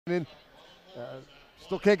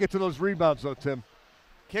Still can't get to those rebounds though, Tim.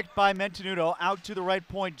 Kicked by Mentenuto, out to the right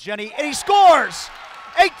point, Jenny, and he scores!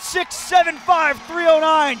 8-6-7-5,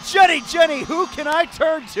 309. Jenny, who can I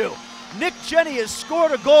turn to? Nick Jenny has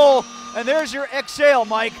scored a goal, and there's your exhale,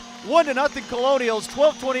 Mike. 1-0 Colonials,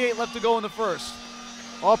 12:28 left to go in the first.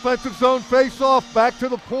 Offensive zone face-off, back to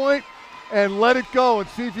the point, and let it go and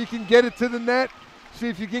see if you can get it to the net. See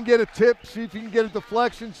if you can get a tip, see if you can get a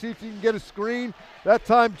deflection, see if you can get a screen. That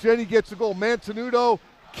time Jenny gets a goal. Mentenuto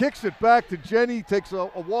kicks it back to Jenny, takes a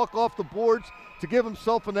walk off the boards to give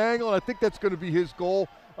himself an angle, and I think that's going to be his goal.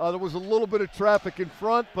 There was a little bit of traffic in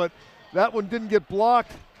front, but that one didn't get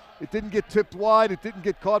blocked. It didn't get tipped wide. It didn't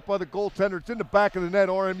get caught by the goaltender. It's in the back of the net.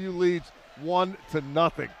 RMU leads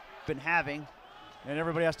 1-0. Been having, and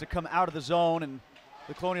everybody has to come out of the zone, and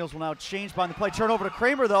the Colonials will now change behind the play. Turn over to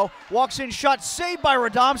Kramer, though. Walks in, shot saved by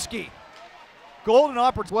Radomski. Golden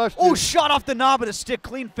opportunity. Oh, shot off the knob of the stick.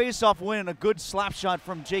 Clean face-off win and a good slap shot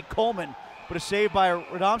from Jake Coleman. But a save by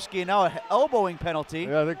Radomski, and now an elbowing penalty.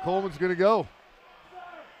 Yeah, I think Coleman's going to go.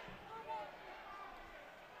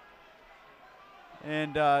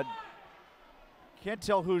 And can't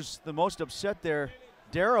tell who's the most upset there.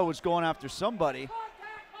 Darrow was going after somebody.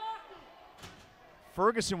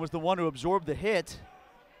 Ferguson was the one who absorbed the hit.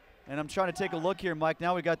 And I'm trying to take a look here, Mike.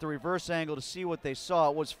 Now we got the reverse angle to see what they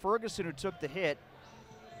saw. It was Ferguson who took the hit,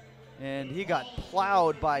 and he got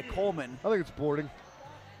plowed by Coleman. I think it's boarding.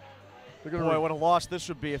 Boy, what a loss this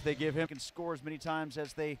would be if they give him and score as many times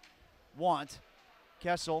as they want.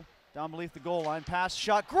 Kessel down beneath the goal line, pass,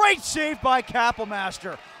 shot, great save by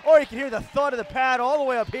Kapellmaster. Oh, you can hear the thud of the pad all the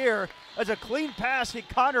way up here as a clean pass hit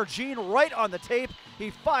Connor Jean right on the tape.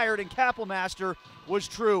 He fired, and Kapellmaster was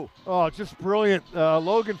true. Oh, just brilliant.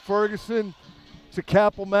 Logan Ferguson to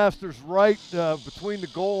Kapellmaster's right between the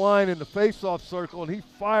goal line and the face-off circle, and he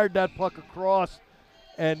fired that puck across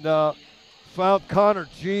and found Connor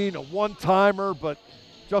Jean, a one-timer, but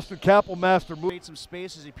Justin Kapellmaster made some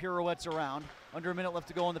space as he pirouettes around. Under a minute left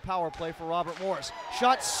to go on the power play for Robert Morris.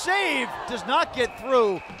 Shot save, does not get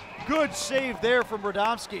through. Good save there from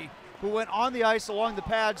Radomski, who went on the ice along the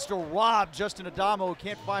pads to rob Justin Adamo, who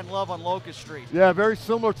can't find love on Locust Street. Yeah, very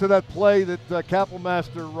similar to that play that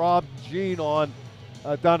Kapellmaster robbed Jean on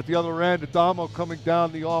down at the other end. Adamo coming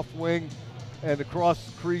down the off wing and across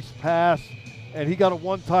the crease pass, and he got a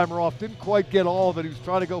one-timer off. Didn't quite get all of it. He was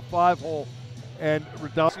trying to go five-hole, and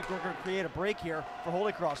Radomski. We're going to create a break here for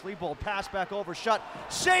Holy Cross. Leibold pass back over, shot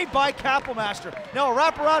saved by Kapellmaster. Now a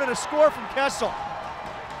wraparound and a score from Kessel.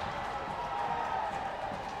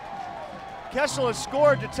 Kessel has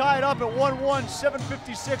scored to tie it up at 1-1,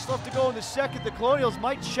 7:56 left to go in the second. The Colonials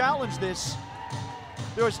might challenge this.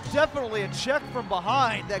 There was definitely a check from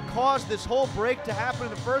behind that caused this whole break to happen in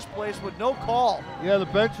the first place with no call. Yeah, the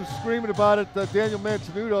bench was screaming about it. Daniel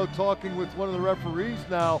Mentenuto talking with one of the referees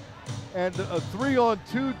now, and a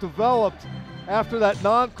 3-on-2 developed after that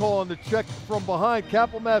non-call on the check from behind.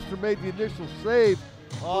 Kapellmaster made the initial save.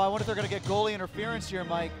 Oh, I wonder if they're going to get goalie interference here,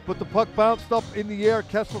 Mike. But the puck bounced up in the air.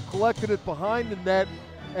 Kessel collected it behind the net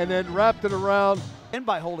and then wrapped it around. In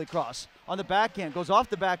by Holy Cross on the backhand. Goes off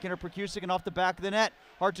the backhand of Perkusic and off the back of the net.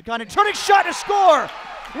 Hartikainen turning shot to score.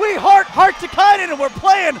 We heart Hartikainen, and we're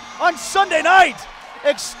playing on Sunday night.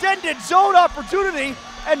 Extended zone opportunity,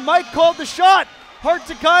 and Mike called the shot.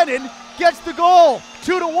 Hartikainen gets the goal.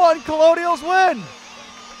 2-1, Colonials win.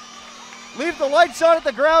 Leave the lights on at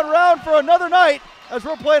the ground round for another night as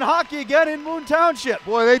we're playing hockey again in Moon Township.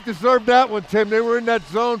 Boy, they deserved that one, Tim. They were in that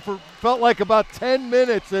zone for felt like about 10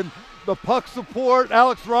 minutes, and the puck support,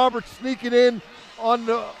 Alex Roberts sneaking in on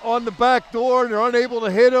the back door, and they're unable to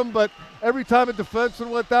hit him, but every time a defenseman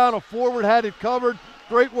went down, a forward had it covered.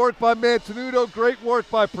 Great work by Mentenuto, great work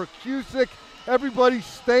by Perkusic. Everybody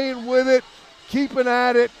staying with it, keeping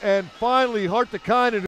at it, and finally Hartikainen